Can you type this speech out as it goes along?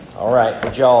All right,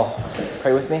 would y'all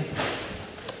pray with me?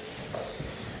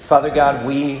 Father God,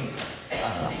 we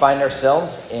find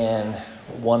ourselves in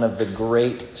one of the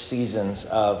great seasons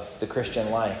of the Christian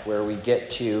life where we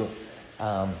get to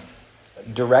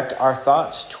direct our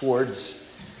thoughts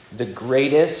towards the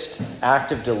greatest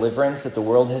act of deliverance that the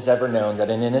world has ever known,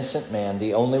 that an innocent man,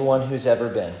 the only one who's ever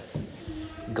been,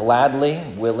 gladly,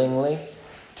 willingly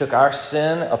took our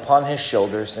sin upon his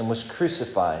shoulders and was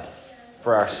crucified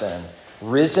for our sin,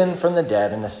 risen from the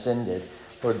dead and ascended.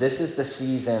 Lord, this is the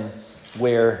season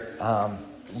where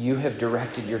you have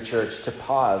directed your church to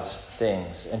pause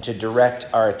things and to direct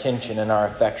our attention and our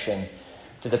affection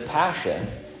to the passion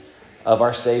of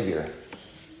our Savior.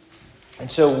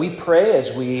 And so we pray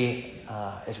as we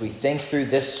think through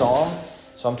this Psalm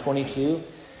 22,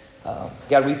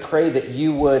 God, we pray that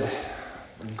you would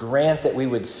grant that we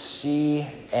would see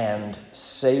and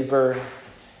savor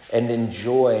and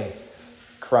enjoy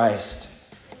Christ.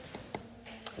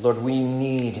 Lord, we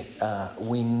need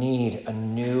a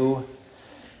new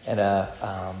and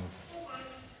a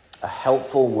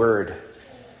helpful word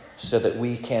so that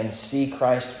we can see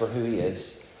Christ for who he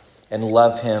is and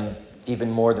love him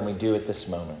even more than we do at this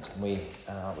moment. We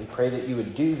pray that you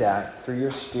would do that through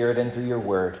your Spirit and through your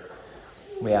word.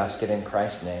 We ask it in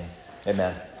Christ's name.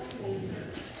 Amen.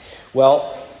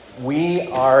 Well, we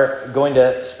are going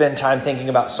to spend time thinking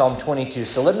about Psalm 22.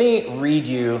 So let me read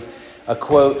you a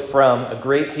quote from a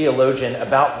great theologian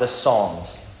about the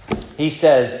Psalms. He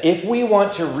says, if we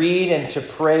want to read and to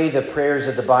pray the prayers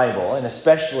of the Bible, and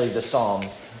especially the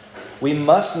Psalms, we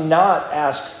must not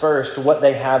ask first what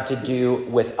they have to do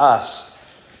with us,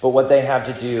 but what they have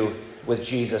to do with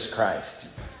Jesus Christ.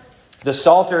 The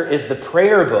Psalter is the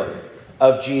prayer book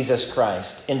of Jesus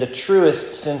Christ in the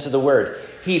truest sense of the word.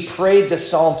 He prayed the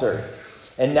Psalter,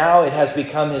 and now it has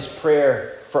become his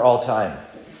prayer for all time.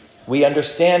 We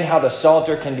understand how the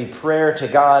Psalter can be prayer to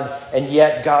God and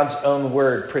yet God's own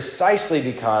word, precisely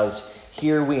because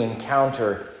here we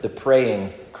encounter the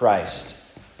praying Christ.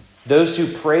 Those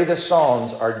who pray the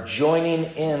Psalms are joining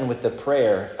in with the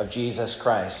prayer of Jesus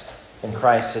Christ, and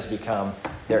Christ has become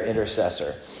their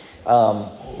intercessor.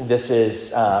 This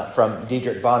is from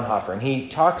Dietrich Bonhoeffer, and he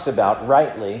talks about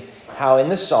rightly how in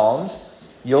the Psalms,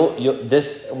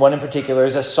 this one in particular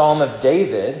is a Psalm of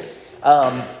David,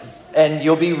 and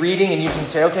you'll be reading and you can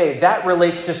say, okay, that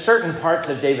relates to certain parts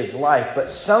of David's life, but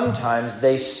sometimes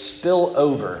they spill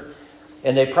over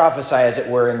and they prophesy, as it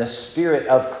were, in the Spirit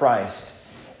of Christ.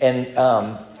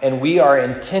 And we are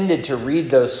intended to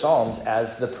read those Psalms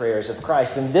as the prayers of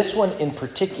Christ. And this one in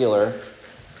particular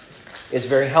is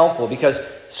very helpful because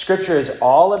Scripture is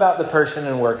all about the person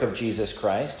and work of Jesus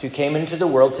Christ, who came into the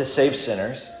world to save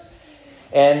sinners.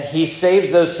 And he saves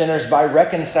those sinners by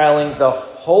reconciling the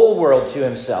whole world to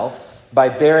himself, by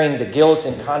bearing the guilt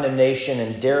and condemnation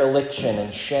and dereliction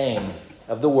and shame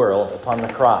of the world upon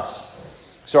the cross.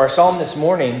 So our psalm this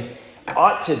morning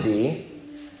ought to be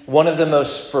one of the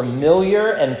most familiar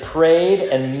and prayed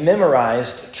and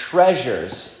memorized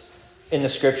treasures in the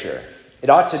Scripture.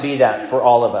 It ought to be that for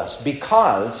all of us,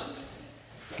 because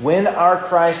when our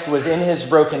Christ was in his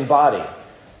broken body,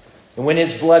 and when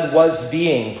his blood was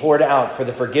being poured out for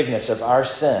the forgiveness of our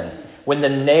sin, when the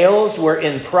nails were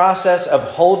in process of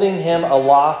holding him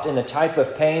aloft in the type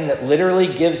of pain that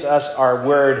literally gives us our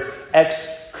word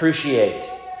excruciate,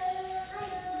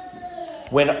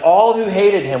 when all who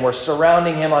hated him were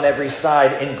surrounding him on every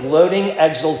side in gloating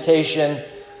exultation,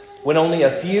 when only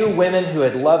a few women who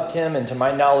had loved him, and to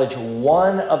my knowledge,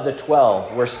 one of the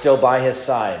 12 were still by his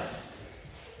side,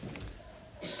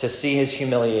 to see his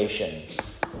humiliation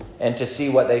and to see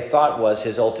what they thought was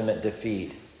his ultimate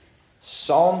defeat,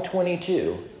 Psalm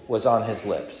 22 was on his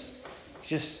lips.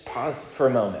 Just pause for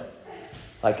a moment.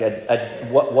 Like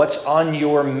what's on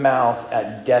your mouth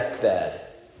at deathbed?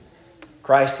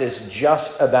 Christ is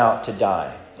just about to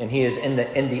die, and he is in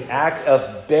the act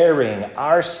of bearing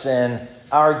our sin,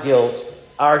 our guilt,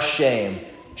 our shame.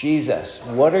 Jesus,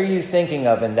 what are you thinking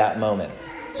of in that moment?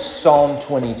 Psalm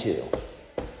 22.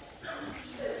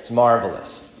 It's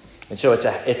marvelous. And so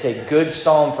it's a good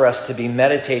psalm for us to be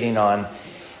meditating on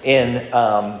in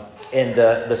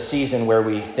the season where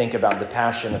we think about the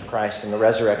passion of Christ and the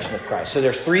resurrection of Christ. So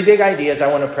there's three big ideas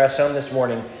I want to press home this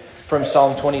morning from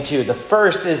Psalm 22. The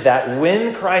first is that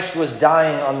when Christ was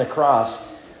dying on the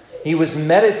cross, he was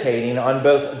meditating on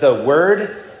both the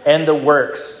word and the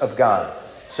works of God.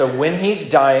 So when he's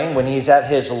dying, when he's at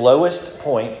his lowest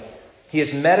point, he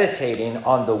is meditating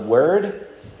on the word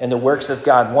and the works of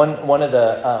God. One of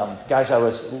the guys I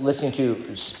was listening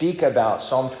to speak about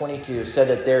Psalm 22 said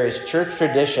that there is church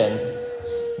tradition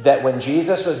that when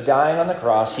Jesus was dying on the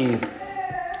cross,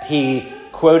 he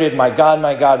quoted, my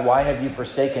God, why have you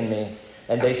forsaken me?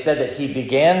 And they said that he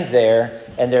began there,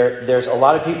 and there's a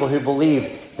lot of people who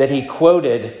believe that he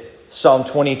quoted Psalm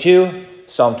 22,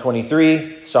 Psalm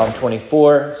 23, Psalm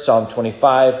 24, Psalm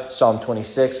 25, Psalm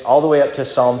 26, all the way up to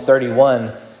Psalm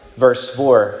 31, verse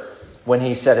 4, when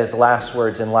he said his last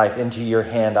words in life, into your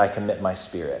hand I commit my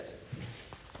spirit.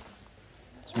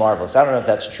 It's marvelous. I don't know if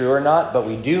that's true or not, but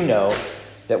we do know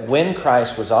that when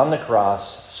Christ was on the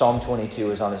cross, Psalm 22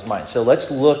 was on his mind. So let's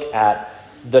look at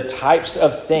the types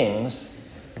of things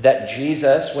that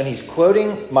Jesus, when he's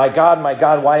quoting, my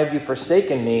God, why have you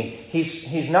forsaken me?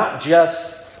 He's not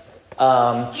just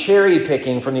cherry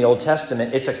picking from the Old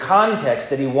Testament. It's a context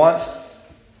that he wants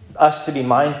us to be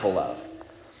mindful of.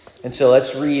 And so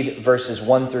let's read verses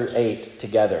 1 through 8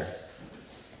 together.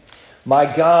 My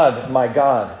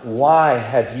God, why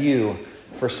have you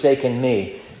forsaken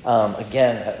me?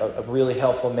 Again, a really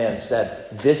helpful man said,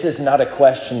 this is not a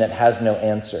question that has no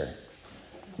answer.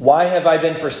 Why have I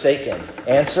been forsaken?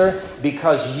 Answer,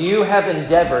 because you have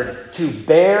endeavored to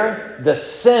bear the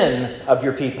sin of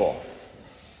your people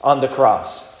on the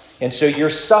cross. And so you're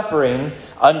suffering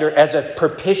as a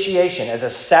propitiation, as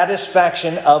a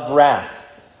satisfaction of wrath.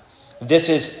 This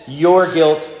is your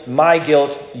guilt, my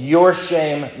guilt, your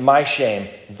shame, my shame.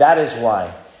 That is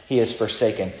why he is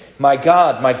forsaken. My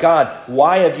God,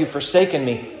 why have you forsaken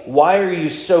me? Why are you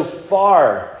so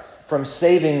far from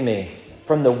saving me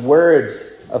from the words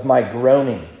of my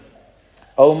groaning?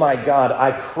 Oh my God,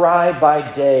 I cry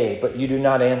by day, but you do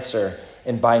not answer,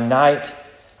 and by night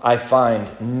I find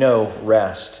no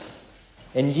rest.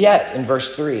 And yet, in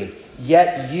verse 3,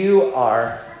 yet you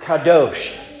are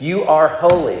kadosh. You are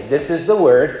holy. This is the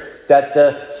word that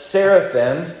the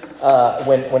seraphim,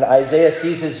 when Isaiah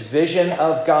sees his vision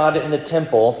of God in the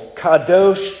temple,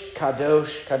 kadosh,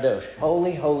 kadosh, kadosh.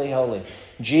 Holy, holy, holy.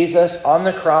 Jesus on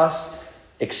the cross,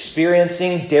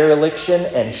 experiencing dereliction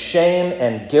and shame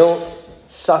and guilt,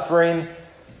 suffering.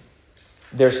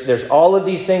 There's all of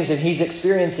these things that he's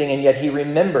experiencing, and yet he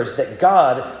remembers that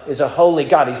God is a holy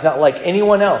God. He's not like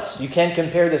anyone else. You can't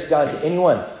compare this God to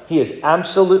anyone. He is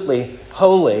absolutely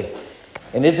holy.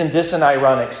 And isn't this an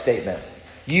ironic statement?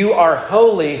 You are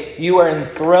holy. You are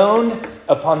enthroned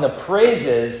upon the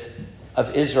praises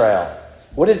of Israel.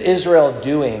 What is Israel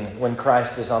doing when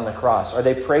Christ is on the cross? Are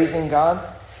they praising God?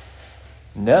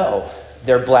 No,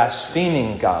 they're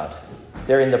blaspheming God.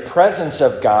 They're in the presence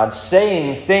of God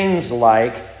saying things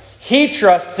like, he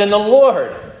trusts in the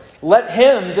Lord. Let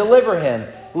him deliver him.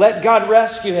 Let God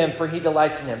rescue him, for he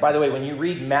delights in him. By the way, when you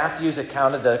read Matthew's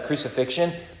account of the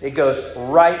crucifixion, it goes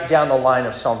right down the line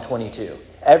of Psalm 22.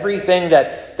 Everything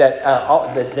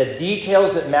the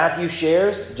details that Matthew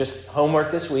shares, just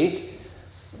homework this week,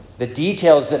 the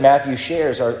details that Matthew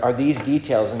shares are these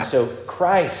details. And so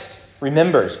Christ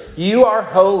remembers, you are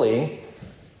holy,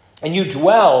 and you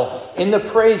dwell in the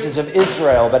praises of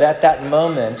Israel. But at that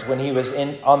moment, when he was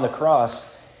on the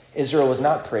cross, Israel was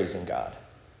not praising God.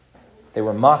 They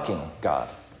were mocking God.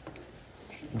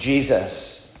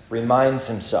 Jesus reminds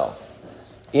himself,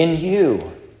 in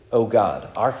you, O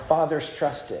God, our fathers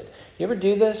trusted. You ever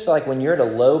do this? Like when you're at a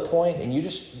low point and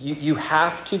you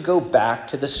have to go back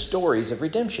to the stories of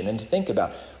redemption and to think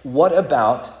about, what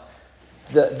about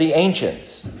the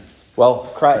ancients?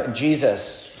 Well,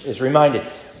 Jesus is reminded,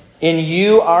 in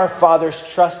you our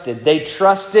fathers trusted. They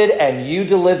trusted and you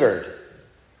delivered.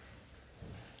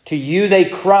 To you they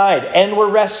cried and were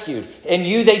rescued. In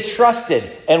you they trusted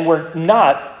and were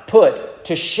not put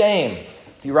to shame.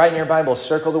 If you write in your Bible,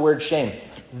 circle the word shame.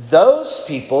 Those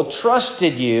people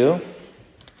trusted you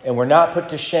and were not put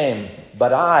to shame.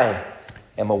 But I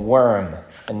am a worm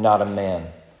and not a man,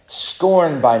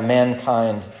 scorned by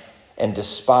mankind and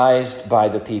despised by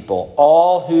the people.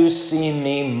 All who see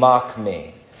me mock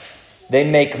me. They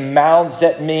make mouths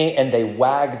at me and they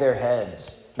wag their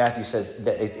heads. Matthew says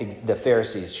that the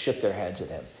Pharisees shook their heads at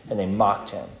him and they mocked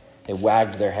him. They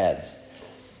wagged their heads.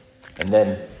 And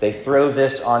then they throw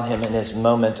this on him in his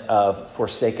moment of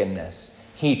forsakenness.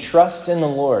 He trusts in the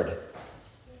Lord.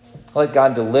 Let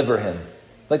God deliver him.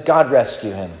 Let God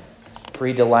rescue him, for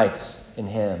he delights in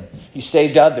him. You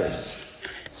saved others.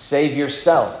 Save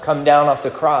yourself. Come down off the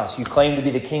cross. You claim to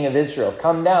be the King of Israel.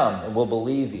 Come down and we'll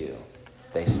believe you,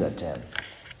 they said to him.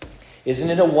 Isn't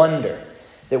it a wonder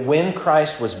that when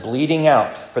Christ was bleeding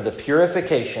out for the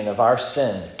purification of our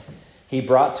sin, he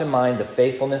brought to mind the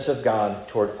faithfulness of God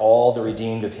toward all the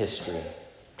redeemed of history?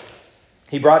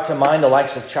 He brought to mind the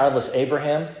likes of childless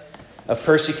Abraham, of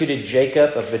persecuted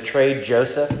Jacob, of betrayed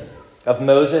Joseph, of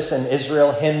Moses and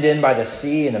Israel hemmed in by the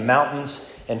sea and the mountains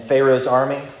and Pharaoh's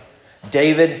army,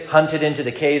 David hunted into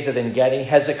the caves of En-Gedi,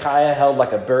 Hezekiah held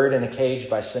like a bird in a cage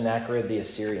by Sennacherib the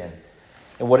Assyrian.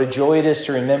 And what a joy it is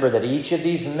to remember that each of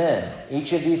these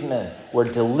men were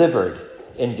delivered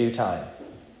in due time.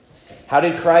 How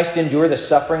did Christ endure the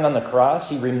suffering on the cross?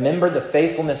 He remembered the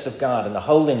faithfulness of God and the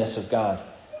holiness of God,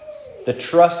 the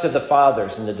trust of the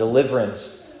fathers and the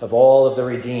deliverance of all of the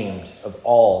redeemed of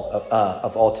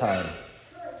all time.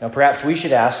 Now perhaps we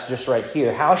should ask just right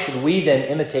here, how should we then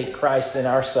imitate Christ in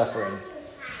our suffering?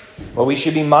 Well, we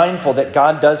should be mindful that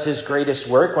God does his greatest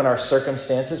work when our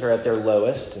circumstances are at their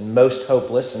lowest and most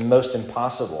hopeless and most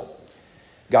impossible.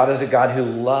 God is a God who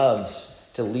loves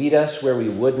to lead us where we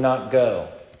would not go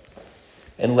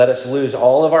and let us lose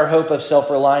all of our hope of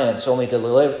self-reliance only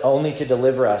to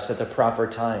deliver us at the proper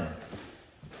time.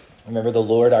 Remember the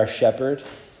Lord, our shepherd,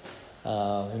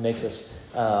 who makes us,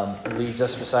 leads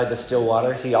us beside the still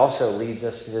waters. He also leads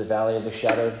us to the valley of the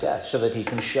shadow of death so that he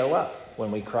can show up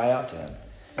when we cry out to him.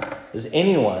 Does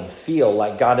anyone feel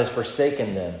like God has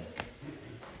forsaken them?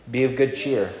 Be of good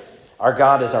cheer. Our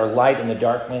God is our light in the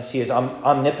darkness. He is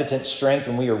omnipotent strength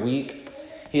when we are weak.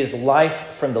 He is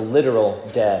life from the literal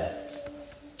dead.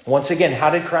 Once again, how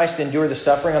did Christ endure the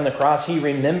suffering on the cross? He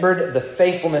remembered the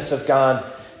faithfulness of God,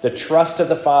 the trust of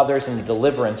the fathers, and the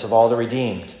deliverance of all the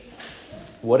redeemed.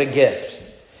 What a gift.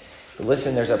 But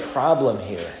listen, there's a problem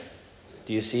here.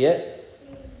 Do you see it?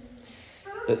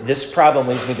 This problem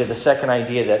leads me to the second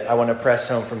idea that I want to press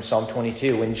home from Psalm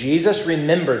 22. When Jesus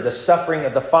remembered the suffering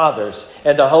of the fathers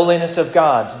and the holiness of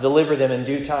God to deliver them in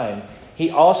due time,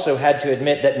 he also had to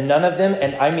admit that none of them,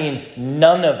 and I mean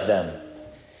none of them,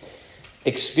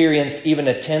 experienced even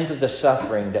a tenth of the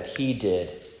suffering that he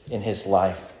did in his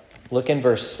life. Look in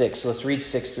verse 6. Let's read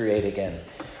 6 through 8 again.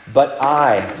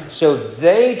 So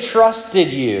they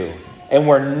trusted you and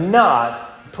were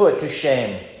not put to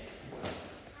shame.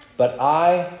 But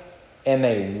I am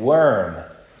a worm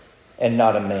and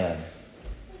not a man,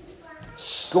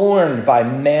 scorned by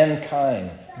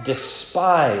mankind,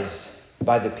 despised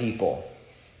by the people.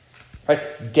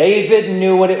 Right? David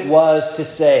knew what it was to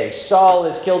say, Saul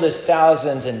has killed his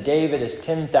thousands and David his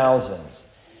 10,000s.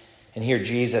 And here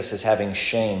Jesus is having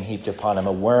shame heaped upon him,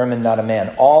 a worm and not a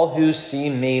man. All who see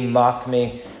me mock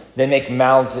me. They make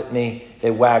mouths at me.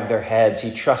 They wag their heads.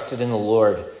 He trusted in the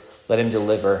Lord. Let him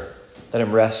deliver. Let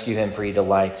him rescue him, for he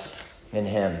delights in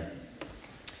him.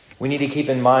 We need to keep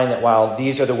in mind that while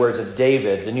these are the words of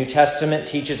David, the New Testament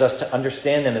teaches us to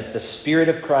understand them as the Spirit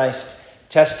of Christ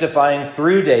testifying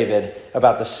through David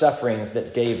about the sufferings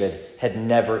that David had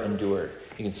never endured.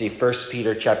 You can see 1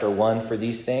 Peter chapter 1 for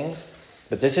these things.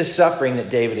 But this is suffering that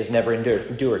David has never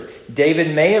endured.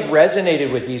 David may have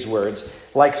resonated with these words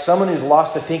like someone who's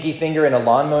lost a pinky finger in a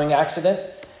lawn mowing accident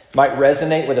might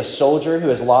resonate with a soldier who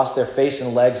has lost their face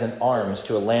and legs and arms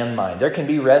to a landmine. There can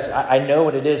be I know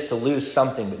what it is to lose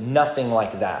something, but nothing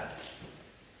like that.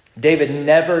 David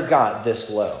never got this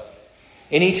low.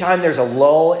 Anytime there's a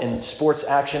lull in sports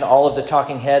action, all of the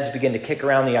talking heads begin to kick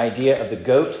around the idea of the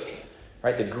GOAT,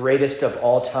 right? The greatest of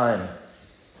all time.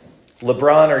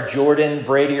 LeBron or Jordan,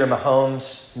 Brady or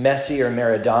Mahomes, Messi or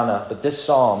Maradona. But this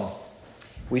psalm,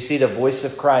 we see the voice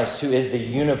of Christ, who is the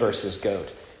universe's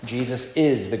GOAT. Jesus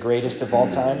is the greatest of all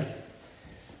time.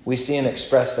 We see him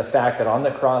express the fact that on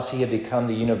the cross he had become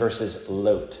the universe's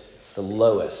lot, the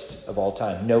lowest of all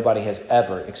time. Nobody has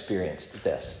ever experienced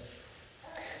this.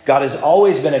 God has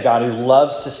always been a God who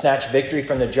loves to snatch victory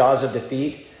from the jaws of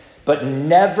defeat, but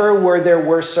never were there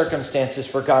worse circumstances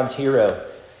for God's hero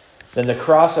than the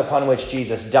cross upon which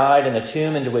Jesus died and the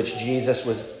tomb into which Jesus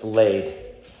was laid.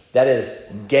 That is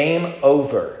game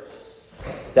over.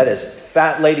 That is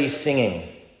fat lady singing.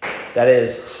 That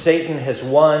is, Satan has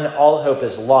won, all hope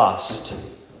is lost.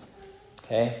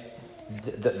 Okay?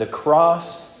 The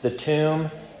cross, the tomb,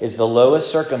 is the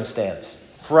lowest circumstance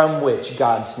from which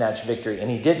God snatched victory. And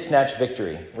he did snatch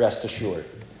victory, rest assured.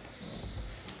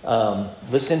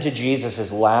 Listen to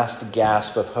Jesus' last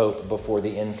gasp of hope before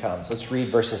the end comes. Let's read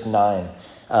verses 9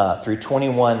 through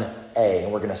 21a,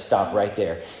 and we're going to stop right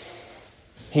there.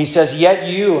 He says, "Yet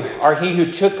you are he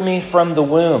who took me from the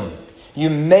womb. You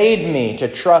made me to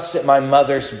trust at my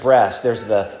mother's breast." There's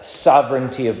the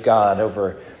sovereignty of God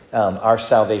over our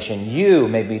salvation. You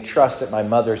made me trust at my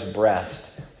mother's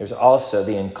breast. There's also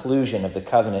the inclusion of the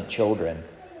covenant children.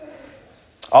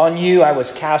 On you I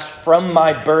was cast from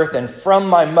my birth, and from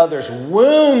my mother's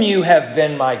womb you have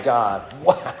been my God.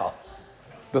 Wow.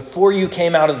 Before you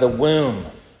came out of the womb,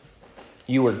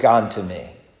 you were God to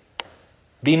me.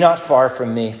 Be not far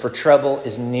from me, for trouble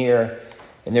is near,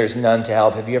 and there's none to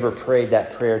help. Have you ever prayed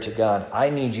that prayer to God? I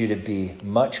need you to be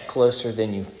much closer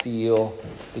than you feel,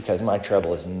 because my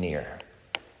trouble is near.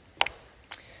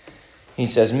 He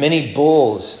says, many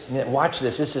bulls. Watch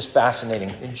this. This is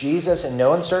fascinating. Jesus, in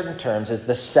no uncertain terms, is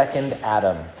the second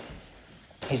Adam.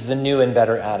 He's the new and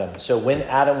better Adam. So when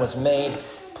Adam was made,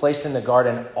 placed in the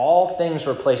garden, all things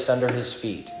were placed under his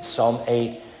feet. Psalm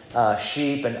 8,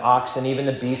 sheep and oxen, even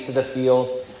the beasts of the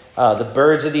field, the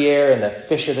birds of the air and the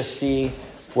fish of the sea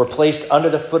were placed under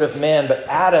the foot of man. But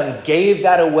Adam gave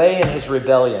that away in his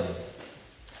rebellion.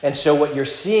 And so what you're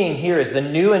seeing here is the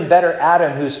new and better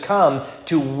Adam who's come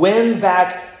to win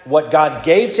back what God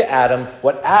gave to Adam,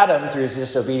 what Adam, through his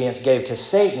disobedience, gave to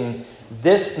Satan.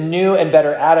 This new and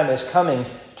better Adam is coming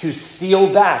to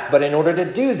steal back. But in order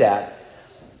to do that,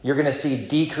 you're going to see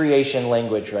decreation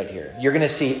language right here. You're going to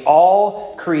see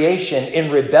all creation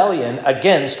in rebellion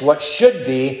against what should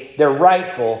be their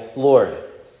rightful Lord.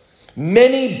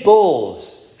 Many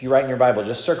bulls, if you write in your Bible,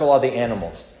 just circle all the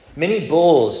animals. Many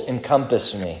bulls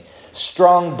encompass me.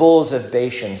 Strong bulls of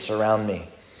Bashan surround me.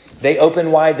 They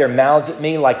open wide their mouths at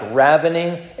me like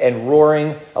ravening and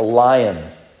roaring a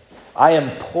lion. I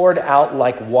am poured out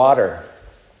like water.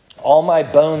 All my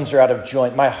bones are out of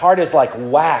joint. My heart is like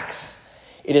wax.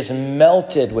 It is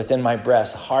melted within my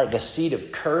breast. Heart, the seat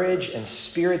of courage and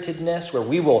spiritedness, where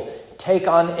we will take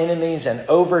on enemies and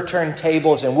overturn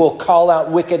tables and we'll call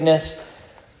out wickedness.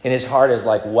 And his heart is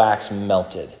like wax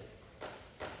melted.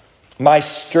 My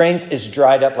strength is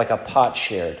dried up like a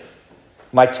potsherd.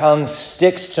 My tongue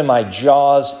sticks to my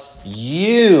jaws.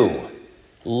 You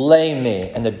lay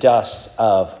me in the dust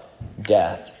of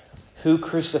death. Who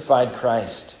crucified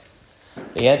Christ?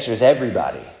 The answer is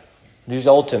everybody. Who's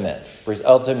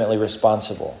ultimately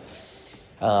responsible?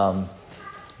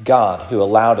 God, who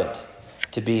allowed it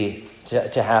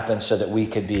to happen so that we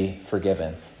could be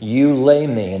forgiven. You lay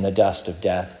me in the dust of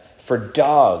death. For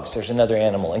dogs, there's another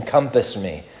animal, encompass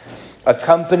me. A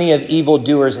company of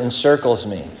evildoers encircles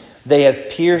me. They have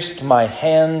pierced my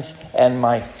hands and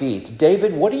my feet.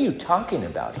 David, what are you talking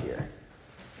about here?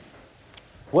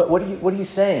 What are you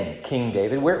saying, King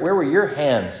David? Where were your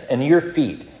hands and your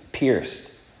feet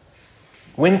pierced?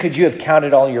 When could you have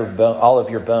counted all of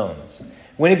your bones?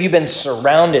 When have you been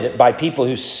surrounded by people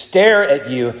who stare at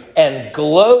you and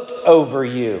gloat over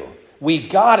you? We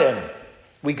got him.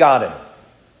 We got him.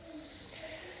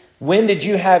 When did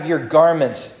you have your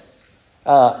garments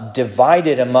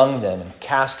divided among them and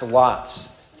cast lots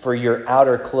for your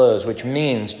outer clothes, which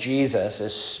means Jesus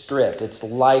is stripped? It's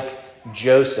like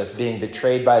Joseph being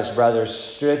betrayed by his brothers,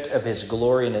 stripped of his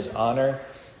glory and his honor.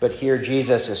 But here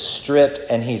Jesus is stripped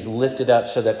and he's lifted up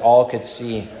so that all could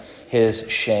see his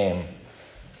shame.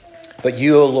 But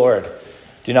you, O Lord,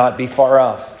 do not be far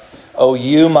off. O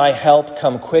you, my help,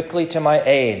 come quickly to my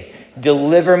aid.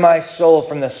 Deliver my soul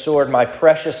from the sword, my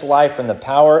precious life from the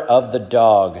power of the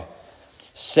dog.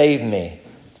 Save me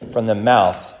from the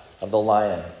mouth of the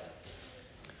lion.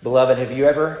 Beloved, have you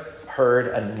ever heard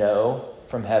a no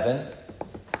from heaven?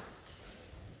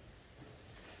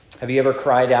 Have you ever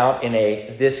cried out in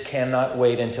a "this cannot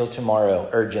wait until tomorrow"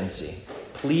 urgency,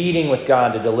 pleading with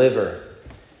God to deliver,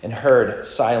 and heard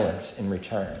silence in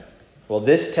return? Well,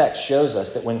 this text shows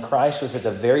us that when Christ was at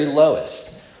the very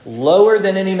lowest, lower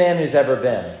than any man who's ever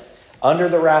been, under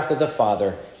the wrath of the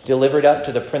Father, delivered up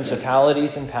to the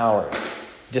principalities and powers,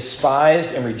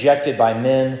 despised and rejected by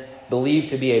men, believed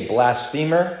to be a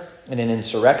blasphemer and an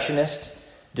insurrectionist,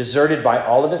 deserted by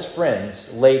all of his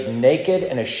friends, laid naked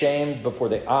and ashamed before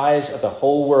the eyes of the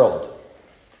whole world.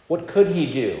 What could he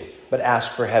do but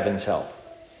ask for heaven's help?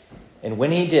 And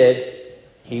when he did,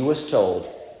 he was told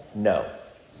no.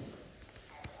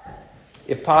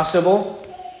 If possible,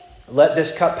 let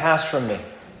this cup pass from me,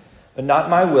 but not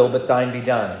my will, but thine be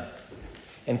done.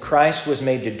 And Christ was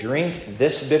made to drink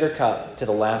this bitter cup to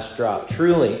the last drop.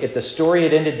 Truly, if the story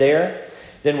had ended there,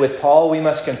 then with Paul we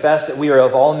must confess that we are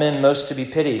of all men most to be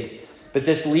pitied. But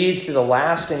this leads to the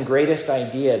last and greatest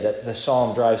idea that the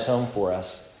psalm drives home for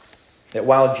us. That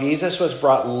while Jesus was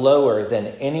brought lower than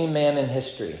any man in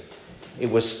history, it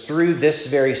was through this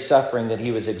very suffering that he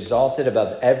was exalted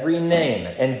above every name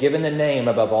and given the name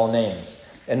above all names.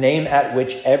 A name at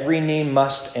which every knee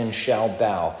must and shall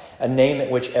bow. A name at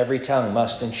which every tongue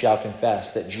must and shall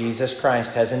confess that Jesus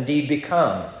Christ has indeed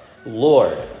become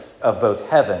Lord of both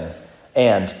heaven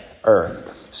and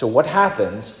earth. So what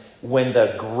happens when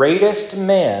the greatest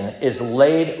man is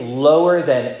laid lower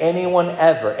than anyone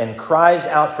ever and cries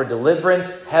out for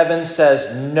deliverance? Heaven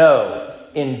says, no,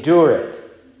 endure it.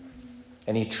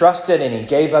 And he trusted and he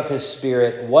gave up his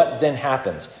spirit. What then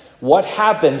happens? What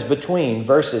happens between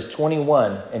verses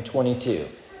 21 and 22?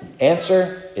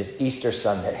 Answer is Easter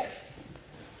Sunday.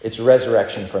 It's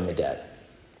resurrection from the dead.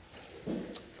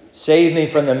 Save me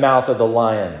from the mouth of the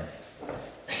lion.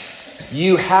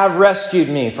 You have rescued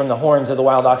me from the horns of the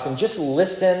wild oxen. Just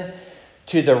listen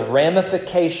to the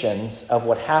ramifications of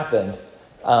what happened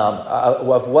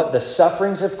of what the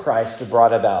sufferings of Christ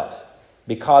brought about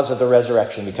because of the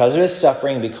resurrection. Because of his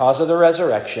suffering, because of the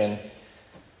resurrection,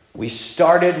 we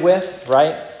started with,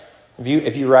 right?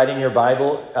 If you write in your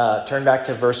Bible, turn back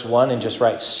to verse 1 and just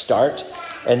write start.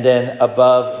 And then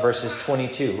above verses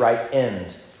 22, write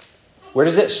end. Where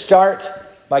does it start?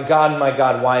 My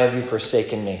God, why have you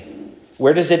forsaken me?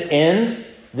 Where does it end?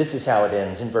 This is how it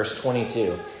ends in verse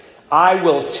 22. I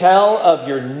will tell of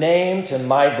your name to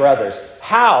my brothers.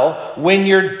 How? When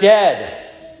you're dead.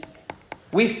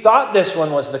 We thought this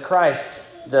one was the Christ,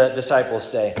 the disciples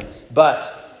say,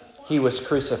 but he was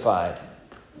crucified.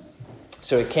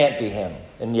 So it can't be him.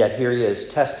 And yet here he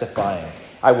is testifying.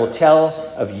 I will tell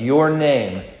of your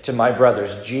name to my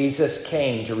brothers. Jesus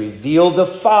came to reveal the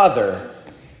Father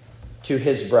to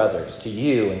his brothers, to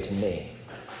you and to me.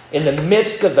 In the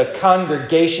midst of the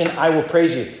congregation, I will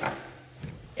praise you.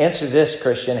 Answer this,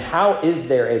 Christian. How is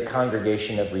there a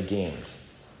congregation of redeemed?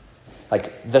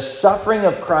 Like, the suffering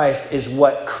of Christ is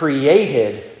what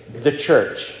created the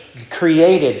church,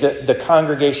 created the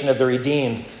congregation of the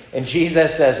redeemed. And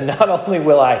Jesus says, not only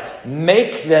will I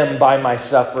make them by my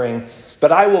suffering,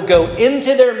 but I will go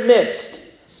into their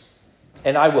midst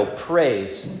and I will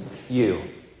praise you,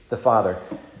 the Father.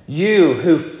 You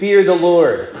who fear the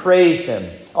Lord, praise him.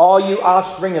 All you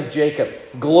offspring of Jacob,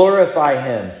 glorify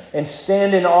him and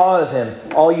stand in awe of him.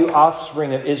 All you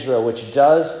offspring of Israel, which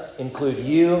does include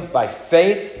you. By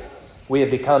faith, we have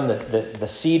become the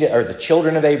seed or the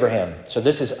children of Abraham. So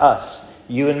this is us,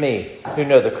 you and me, who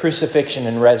know the crucifixion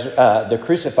and the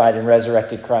crucified and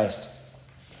resurrected Christ.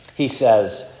 He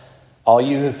says, all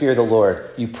you who fear the Lord,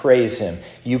 you praise him,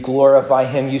 you glorify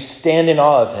him, you stand in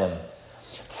awe of him.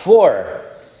 For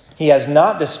he has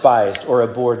not despised or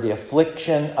abhorred the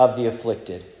affliction of the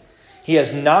afflicted. He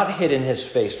has not hidden his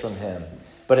face from him,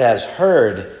 but has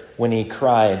heard when he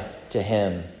cried to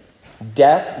him.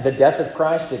 The death of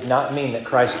Christ did not mean that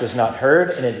Christ was not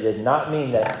heard, and it did not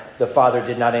mean that the Father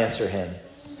did not answer him.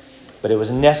 But it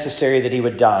was necessary that he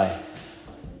would die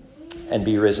and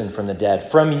be risen from the dead.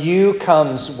 From you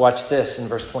comes, watch this in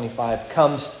verse 25,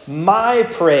 comes my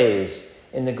praise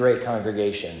in the great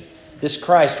congregation. This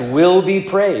Christ will be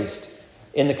praised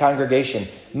in the congregation.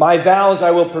 My vows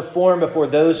I will perform before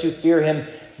those who fear him.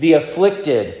 The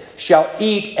afflicted shall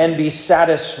eat and be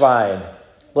satisfied.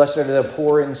 Blessed are the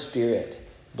poor in spirit.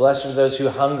 Blessed are those who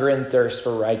hunger and thirst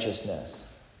for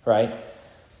righteousness. Right?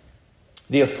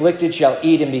 The afflicted shall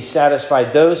eat and be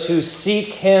satisfied. Those who seek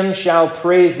him shall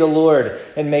praise the Lord.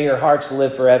 And may your hearts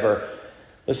live forever.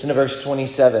 Listen to verse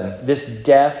 27. This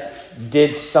death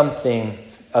did something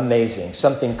amazing,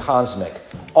 something cosmic.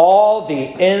 All the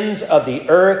ends of the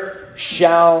earth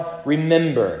shall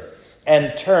remember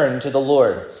and turn to the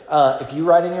Lord. If you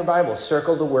write in your Bible,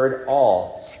 circle the word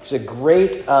all. It's a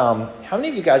great, how many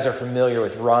of you guys are familiar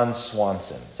with Ron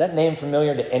Swanson? Is that name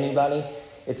familiar to anybody?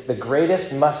 It's the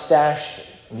greatest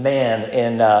mustached man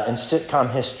in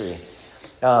sitcom history.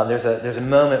 There's a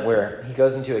moment where he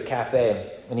goes into a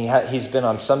cafe and he's been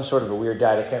on some sort of a weird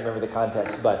diet. I can't remember the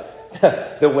context, but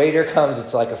the waiter comes,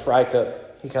 it's like a fry cook.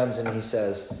 He comes and he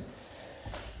says,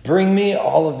 bring me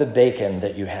all of the bacon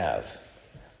that you have.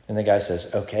 And the guy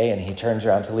says, okay. And he turns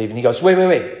around to leave and he goes,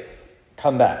 wait,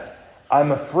 come back.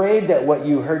 I'm afraid that what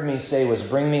you heard me say was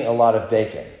bring me a lot of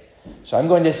bacon. So I'm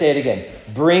going to say it again.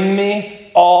 Bring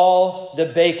me all the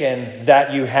bacon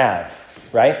that you have,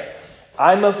 right?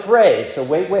 I'm afraid, so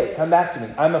wait, come back to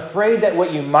me. I'm afraid that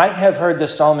what you might have heard the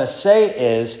psalmist say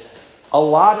is, a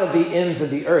lot of the ends of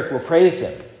the earth will praise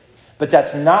him. But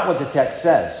that's not what the text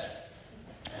says.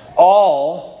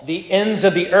 All the ends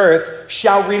of the earth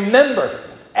shall remember.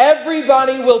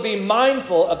 Everybody will be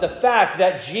mindful of the fact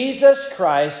that Jesus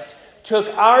Christ took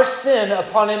our sin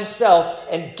upon himself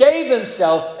and gave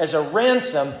himself as a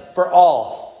ransom for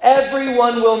all.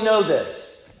 Everyone will know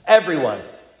this. Everyone.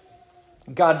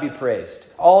 God be praised.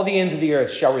 All the ends of the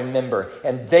earth shall remember,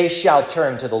 and they shall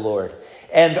turn to the Lord.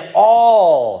 And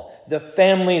all the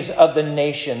families of the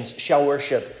nations shall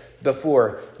worship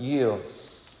before you.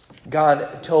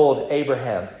 God told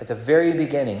Abraham at the very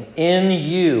beginning, in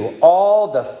you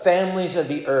all the families of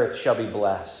the earth shall be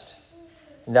blessed.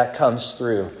 And that comes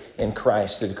through in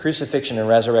Christ. Through the crucifixion and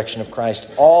resurrection of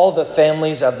Christ, all the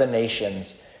families of the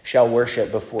nations shall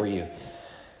worship before you.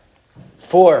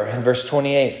 For, in verse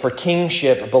 28, for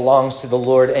kingship belongs to the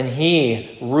Lord, and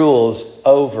he rules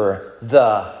over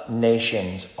the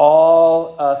nations.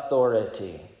 All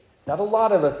authority, not a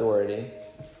lot of authority,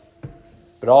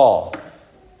 but all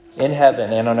in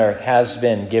heaven and on earth has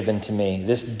been given to me.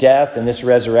 This death and this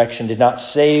resurrection did not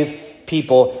save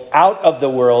people out of the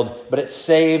world, but it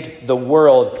saved the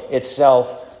world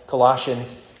itself.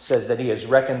 Colossians says that he has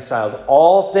reconciled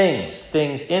all things,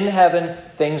 things in heaven,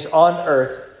 things on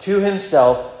earth, to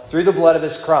himself through the blood of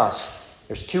his cross.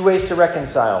 There's two ways to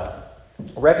reconcile.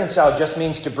 Reconcile just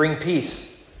means to bring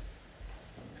peace.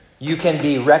 You can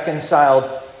be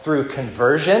reconciled through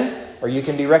conversion, or you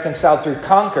can be reconciled through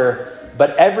conquer,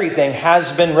 but everything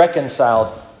has been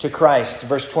reconciled to Christ.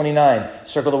 Verse 29,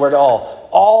 circle the word all.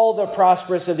 All the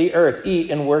prosperous of the earth eat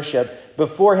and worship.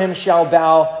 Before him shall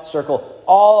bow, circle,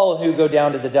 all who go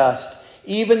down to the dust,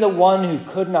 even the one who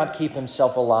could not keep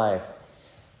himself alive.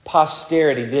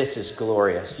 Posterity, this is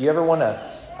glorious. Do you ever want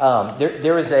to...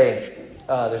 there's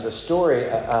a story,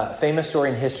 a famous story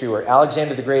in history where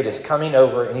Alexander the Great is coming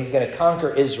over and he's going to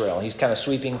conquer Israel. He's kind of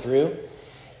sweeping through.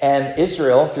 And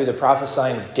Israel, through the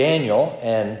prophesying of Daniel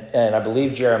and I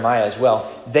believe Jeremiah as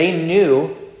well, they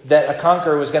knew that a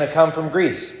conqueror was going to come from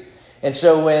Greece. And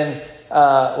so when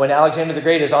Alexander the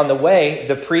Great is on the way,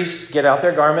 the priests get out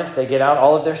their garments, they get out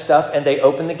all of their stuff, and they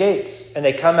open the gates. And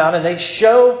they come out and they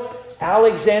show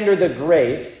Alexander the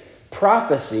Great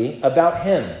prophecy about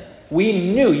him.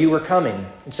 We knew you were coming,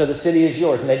 and so the city is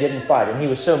yours, and they didn't fight. And he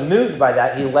was so moved by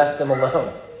that, he left them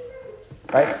alone.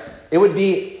 Right? It would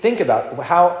be, think about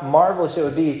how marvelous it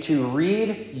would be to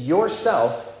read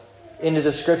yourself into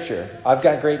the scripture. I've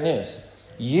got great news.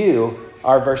 You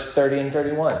are verse 30 and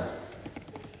 31.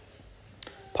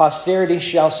 Posterity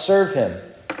shall serve him.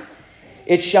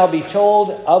 It shall be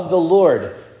told of the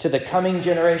Lord to the coming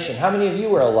generation. How many of you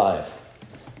were alive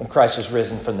when Christ was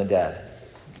risen from the dead?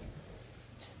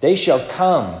 They shall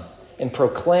come and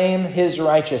proclaim his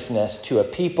righteousness to a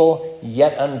people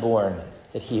yet unborn,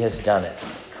 that he has done it.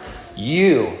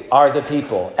 You are the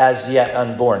people as yet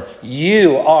unborn.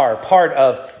 You are part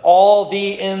of all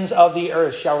the ends of the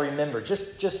earth shall remember.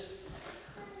 Just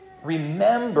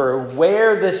remember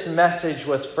where this message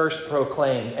was first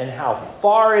proclaimed and how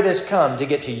far it has come to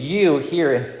get to you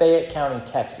here in Fayette County,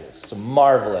 Texas. It's a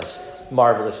marvelous,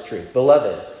 marvelous truth.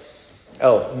 Beloved.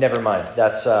 Oh, never mind.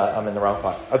 That's I'm in the wrong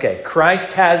part. Okay,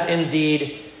 Christ has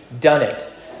indeed done it.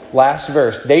 Last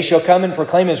verse. They shall come and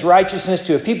proclaim his righteousness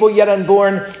to a people yet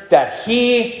unborn, that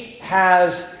he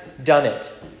has done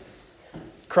it.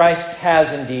 Christ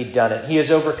has indeed done it. He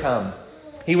has overcome.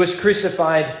 He was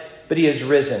crucified, but he is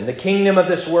risen. The kingdom of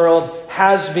this world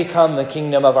has become the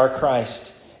kingdom of our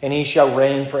Christ, and he shall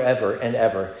reign forever and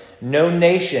ever. No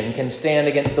nation can stand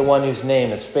against the one whose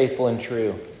name is faithful and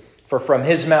true. For from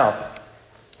his mouth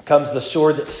comes the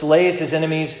sword that slays his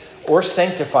enemies or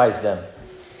sanctifies them.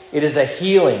 It is a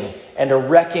healing and a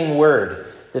wrecking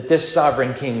word that this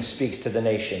sovereign king speaks to the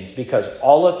nations, because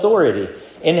all authority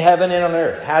in heaven and on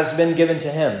earth has been given to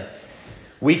him.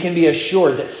 We can be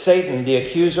assured that Satan, the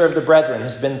accuser of the brethren,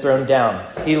 has been thrown down.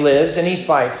 He lives and he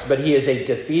fights, but he is a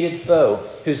defeated foe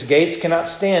whose gates cannot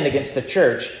stand against the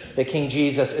church that King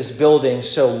Jesus is building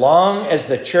so long as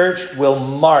the church will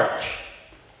march.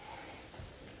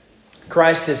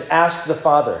 Christ has asked the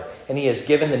Father, and he has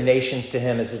given the nations to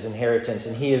him as his inheritance.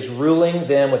 And he is ruling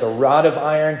them with a rod of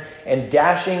iron and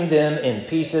dashing them in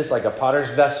pieces like a potter's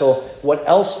vessel. What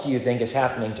else do you think is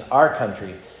happening to our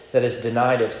country that has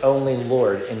denied its only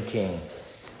Lord and King?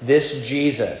 This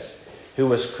Jesus, who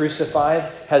was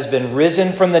crucified, has been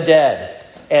risen from the dead.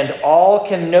 And all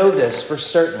can know this for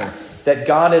certain, that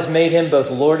God has made him both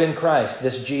Lord and Christ,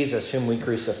 this Jesus whom we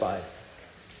crucified.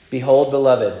 Behold,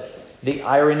 beloved, the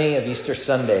irony of Easter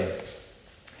Sunday.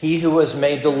 He who was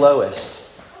made the lowest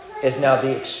is now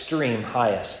the extreme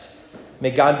highest.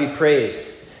 May God be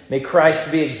praised. May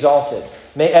Christ be exalted.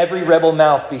 May every rebel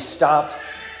mouth be stopped.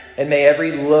 And may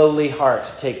every lowly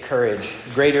heart take courage.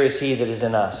 Greater is he that is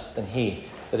in us than he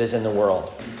that is in the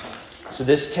world. So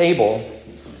this table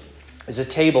is a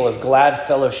table of glad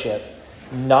fellowship,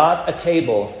 not a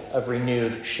table of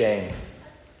renewed shame.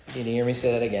 Can you hear me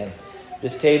say that again?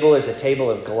 This table is a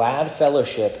table of glad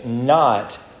fellowship,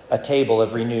 not a table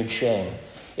of renewed shame.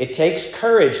 It takes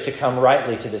courage to come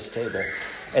rightly to this table.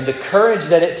 And the courage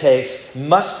that it takes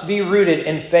must be rooted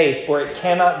in faith, or it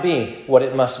cannot be what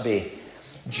it must be.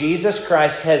 Jesus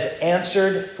Christ has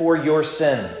answered for your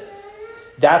sin.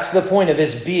 That's the point of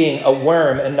his being a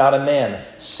worm and not a man,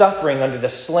 suffering under the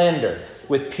slander,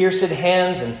 with pierced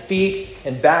hands and feet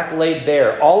and back laid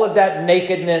bare. All of that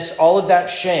nakedness, all of that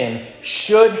shame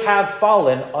should have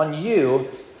fallen on you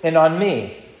and on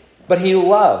me. But he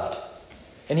loved,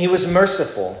 and he was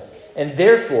merciful, and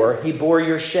therefore he bore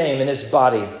your shame in his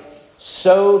body,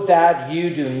 so that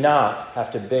you do not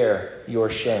have to bear your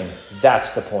shame. That's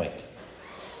the point.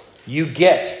 You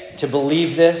get to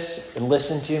believe this, and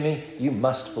listen to me, you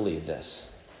must believe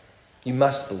this. You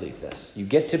must believe this. You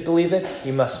get to believe it,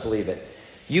 you must believe it.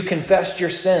 You confessed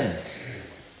your sins.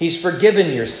 He's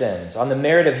forgiven your sins on the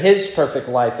merit of his perfect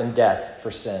life and death for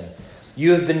sin.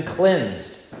 You have been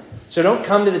cleansed. So don't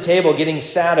come to the table getting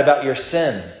sad about your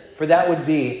sin, for that would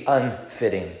be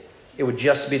unfitting. It would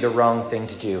just be the wrong thing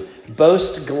to do.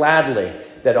 Boast gladly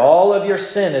that all of your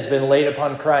sin has been laid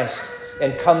upon Christ,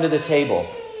 and come to the table.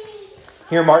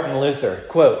 Hear Martin Luther,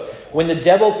 quote, "When the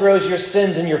devil throws your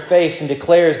sins in your face and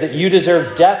declares that you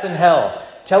deserve death and hell,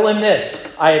 tell him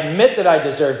this: I admit that I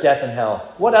deserve death and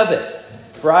hell. What of it?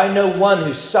 For I know one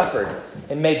who suffered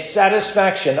and made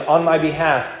satisfaction on my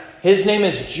behalf. His name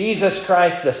is Jesus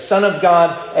Christ, the Son of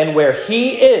God, and where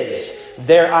he is,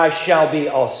 there I shall be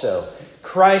also."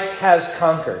 Christ has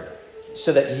conquered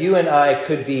so that you and I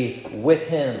could be with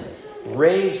him,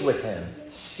 raised with him,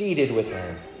 seated with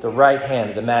him, the right hand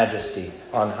of the majesty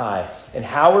on high. And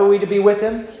how are we to be with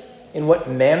him? In what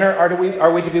manner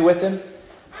are we to be with him?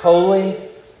 Holy,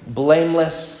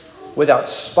 blameless, without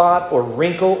spot or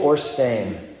wrinkle or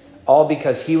stain, all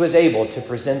because he was able to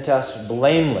present us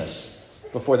blameless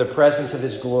before the presence of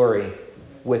his glory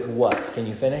with what? Can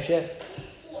you finish it?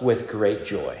 With great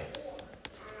joy.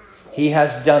 He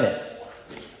has done it.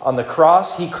 On the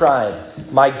cross, he cried,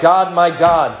 my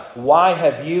God, why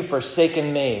have you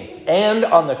forsaken me?" And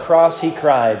on the cross, he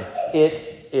cried,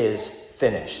 "It is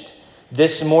finished."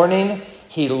 This morning,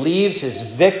 he leaves his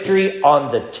victory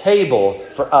on the table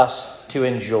for us to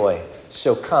enjoy.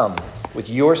 So come with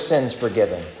your sins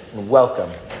forgiven and welcome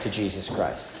to Jesus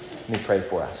Christ. Let me pray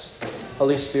for us.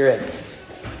 Holy Spirit,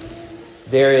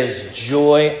 there is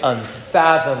joy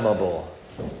unfathomable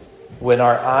when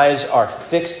our eyes are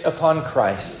fixed upon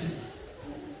Christ,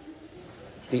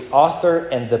 the author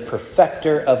and the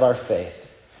perfecter of our faith,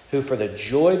 who for the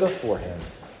joy before him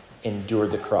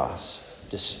endured the cross,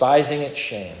 despising its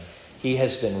shame. He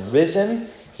has been risen,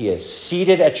 he is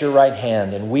seated at your right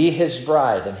hand, and we, his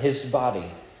bride and his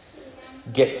body,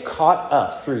 get caught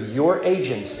up through your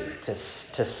agency to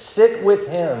sit with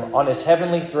him on his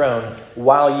heavenly throne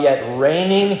while yet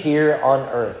reigning here on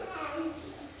earth.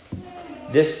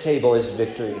 This table is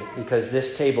victory because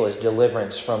this table is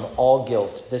deliverance from all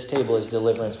guilt. This table is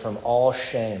deliverance from all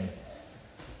shame,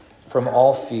 from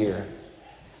all fear,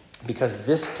 because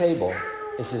this table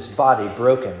is his body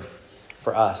broken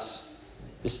for us.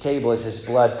 This table is his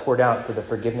blood poured out for the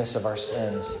forgiveness of our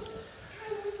sins.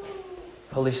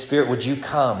 Holy Spirit, would you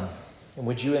come and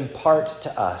would you impart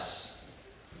to us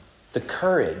the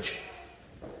courage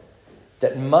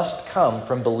that must come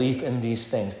from belief in these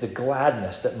things, the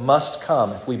gladness that must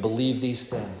come if we believe these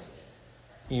things.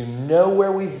 You know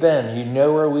where we've been, you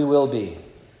know where we will be,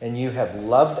 and you have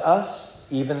loved us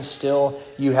even still.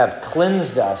 You have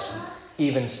cleansed us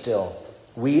even still.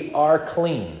 We are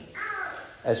clean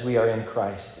as we are in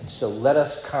Christ. And so let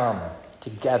us come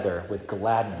together with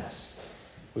gladness.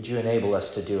 Would you enable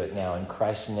us to do it now? In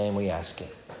Christ's name we ask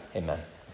it. Amen.